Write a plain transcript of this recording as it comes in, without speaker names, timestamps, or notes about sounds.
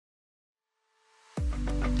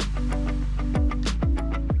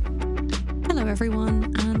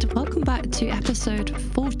everyone, and welcome back to episode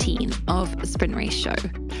 14 of Sprint Race Show,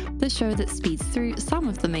 the show that speeds through some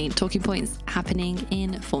of the main talking points happening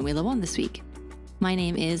in Formula One this week. My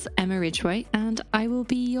name is Emma Ridgway, and I will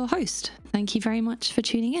be your host. Thank you very much for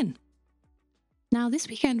tuning in. Now, this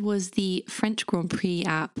weekend was the French Grand Prix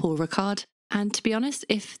at Paul Ricard, and to be honest,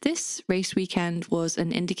 if this race weekend was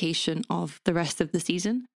an indication of the rest of the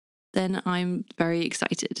season, then I'm very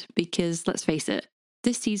excited because, let's face it,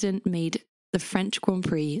 this season made the French Grand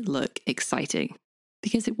Prix look exciting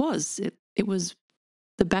because it was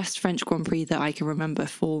the best French Grand Prix that I can remember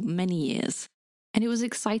for many years. And it was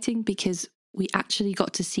exciting because we actually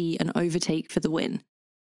got to see an overtake for the win.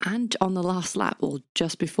 And on the last lap, or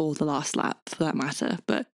just before the last lap for that matter.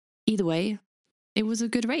 But either way, it was a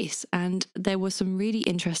good race and there were some really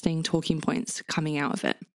interesting talking points coming out of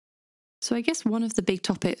it. So I guess one of the big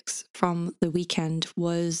topics from the weekend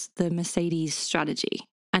was the Mercedes strategy,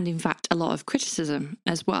 and in fact a lot of criticism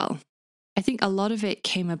as well. I think a lot of it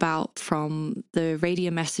came about from the radio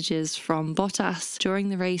messages from Bottas during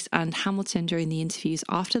the race and Hamilton during the interviews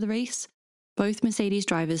after the race. Both Mercedes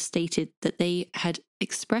drivers stated that they had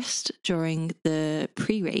expressed during the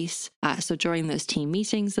pre-race, so during those team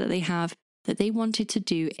meetings that they have, that they wanted to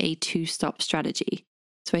do a two-stop strategy.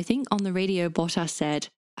 So I think on the radio Bottas said,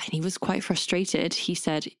 and he was quite frustrated, he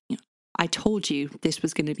said, I told you this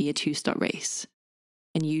was going to be a two-stop race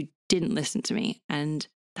and you didn't listen to me. And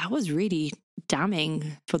that was really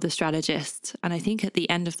damning for the strategists. And I think at the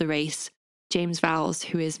end of the race, James Vowles,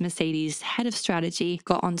 who is Mercedes' head of strategy,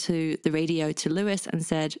 got onto the radio to Lewis and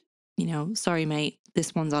said, sorry, mate,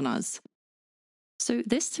 this one's on us. So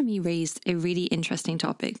this to me raised a really interesting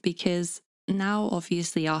topic because now,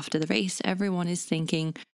 obviously, after the race, everyone is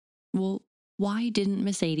thinking, well, why didn't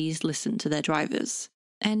Mercedes listen to their drivers?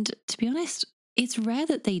 And to be honest, it's rare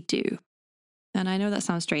that they do. And I know that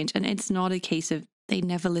sounds strange, and it's not a case of they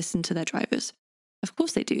never listen to their drivers. Of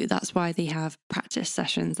course they do. That's why they have practice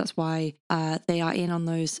sessions. That's why they are in on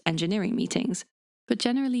those engineering meetings. But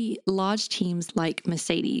generally, large teams like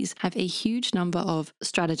Mercedes have a huge number of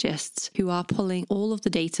strategists who are pulling all of the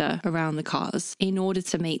data around the cars in order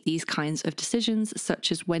to make these kinds of decisions,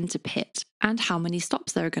 such as when to pit and how many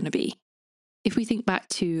stops there are going to be. If we think back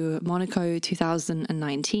to Monaco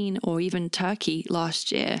 2019 or even Turkey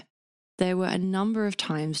last year, there were a number of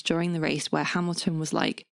times during the race where Hamilton was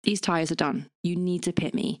like, these tyres are done, you need to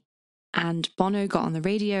pit me. And Bono got on the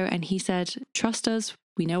radio and he said, trust us,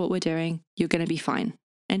 we know what we're doing, you're going to be fine.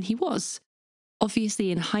 And he was.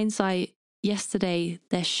 Obviously, in hindsight, yesterday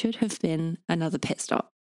there should have been another pit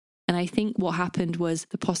stop. And I think what happened was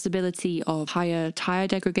the possibility of higher tyre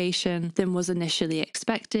degradation than was initially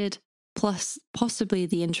expected, plus possibly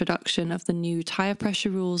the introduction of the new tyre pressure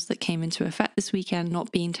rules that came into effect this weekend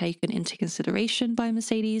not being taken into consideration by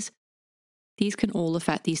Mercedes. These can all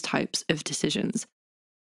affect these types of decisions.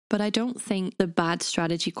 But I don't think the bad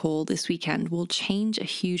strategy call this weekend will change a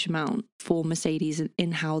huge amount for Mercedes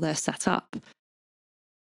in how they're set up.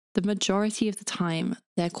 The majority of the time,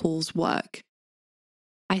 their calls work.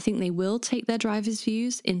 I think they will take their drivers'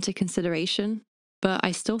 views into consideration, but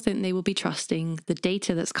I still think they will be trusting the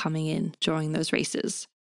data that's coming in during those races.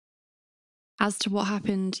 As to what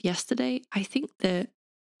happened yesterday, I think that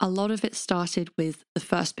a lot of it started with the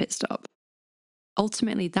first pit stop.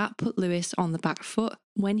 Ultimately, that put Lewis on the back foot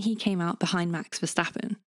when he came out behind Max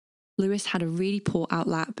Verstappen. Lewis had a really poor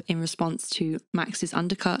outlap in response to Max's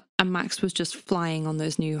undercut, and Max was just flying on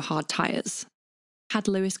those new hard tyres. Had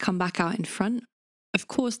Lewis come back out in front, of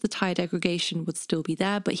course the tyre degradation would still be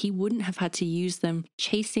there, but he wouldn't have had to use them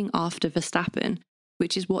chasing after Verstappen,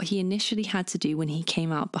 which is what he initially had to do when he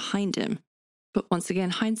came out behind him. But once again,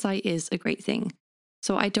 hindsight is a great thing.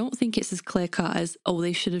 So I don't think it's as clear-cut as,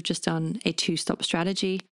 they should have just done a two-stop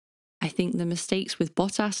strategy. I think the mistakes with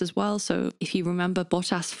Bottas as well. So if you remember,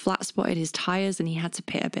 Bottas flat-spotted his tyres and he had to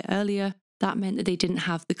pit a bit earlier. That meant that they didn't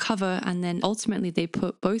have the cover, and then ultimately they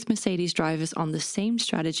put both Mercedes drivers on the same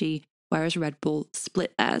strategy, whereas Red Bull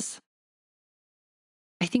split theirs.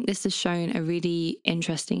 I think this has shown a really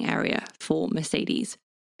interesting area for Mercedes,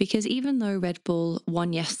 because even though Red Bull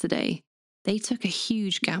won yesterday, they took a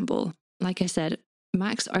huge gamble. Like I said,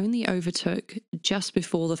 Max only overtook just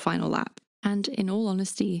before the final lap. And in all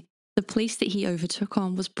honesty, the place that he overtook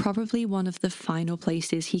on was probably one of the final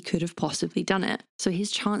places he could have possibly done it. So his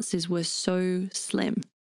chances were so slim.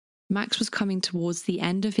 Max was coming towards the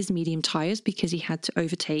end of his medium tyres because he had to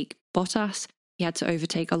overtake Bottas. He had to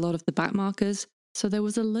overtake a lot of the back markers. So there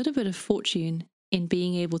was a little bit of fortune in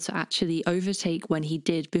being able to actually overtake when he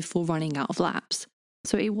did before running out of laps.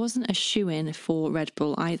 So it wasn't a shoo-in for Red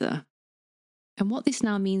Bull either. And what this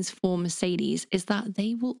now means for Mercedes is that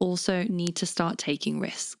they will also need to start taking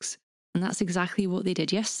risks. And that's exactly what they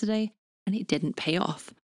did yesterday, and it didn't pay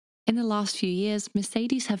off. In the last few years,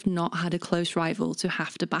 Mercedes have not had a close rival to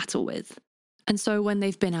have to battle with. And so when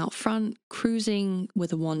they've been out front, cruising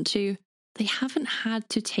with a 1-2, they haven't had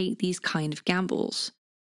to take these kind of gambles.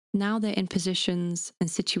 Now they're in positions and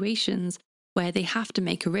situations where they have to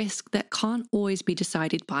make a risk that can't always be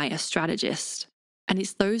decided by a strategist. And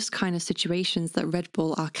it's those kind of situations that Red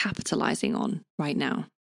Bull are capitalizing on right now.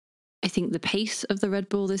 I think the pace of the Red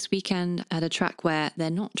Bull this weekend at a track where they're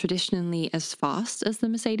not traditionally as fast as the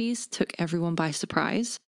Mercedes took everyone by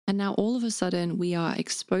surprise. And now all of a sudden we are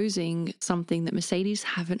exposing something that Mercedes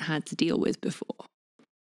haven't had to deal with before.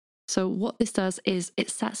 So what this does is it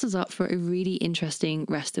sets us up for a really interesting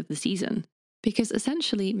rest of the season. Because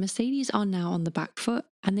essentially, Mercedes are now on the back foot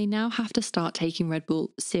and they now have to start taking Red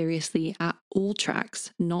Bull seriously at all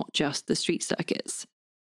tracks, not just the street circuits.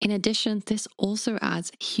 In addition, this also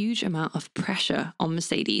adds a huge amount of pressure on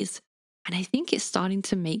Mercedes, and I think it's starting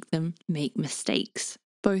to make them make mistakes,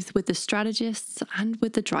 both with the strategists and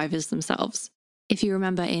with the drivers themselves. If you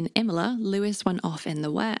remember in Imola, Lewis went off in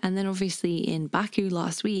the wet, and then obviously in Baku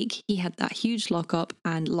last week, he had that huge lockup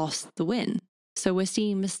and lost the win. So we're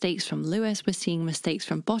seeing mistakes from Lewis, we're seeing mistakes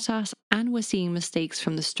from Bottas, and we're seeing mistakes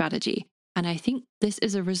from the strategy. And I think this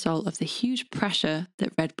is a result of the huge pressure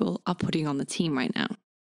that Red Bull are putting on the team right now.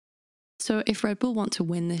 So if Red Bull want to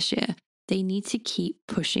win this year, they need to keep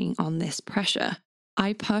pushing on this pressure.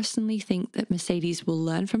 I personally think that Mercedes will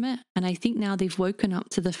learn from it, and I think now they've woken up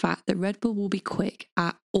to the fact that Red Bull will be quick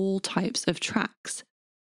at all types of tracks,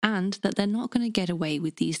 and that they're not going to get away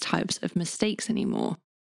with these types of mistakes anymore.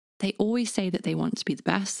 They always say that they want to be the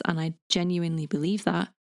best, and I genuinely believe that,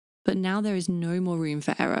 but now there is no more room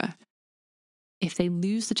for error. If they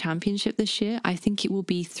lose the championship this year, I think it will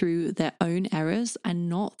be through their own errors and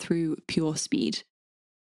not through pure speed.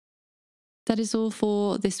 That is all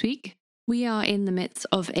for this week. We are in the midst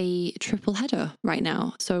of a triple header right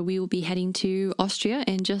now, so we will be heading to Austria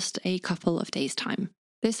in just a couple of days' time.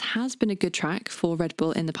 This has been a good track for Red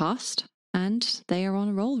Bull in the past, and they are on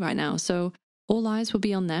a roll right now, so all eyes will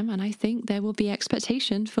be on them, and I think there will be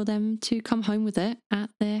expectation for them to come home with it at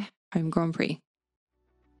their home Grand Prix.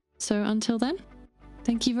 So until then,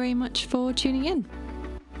 thank you very much for tuning in.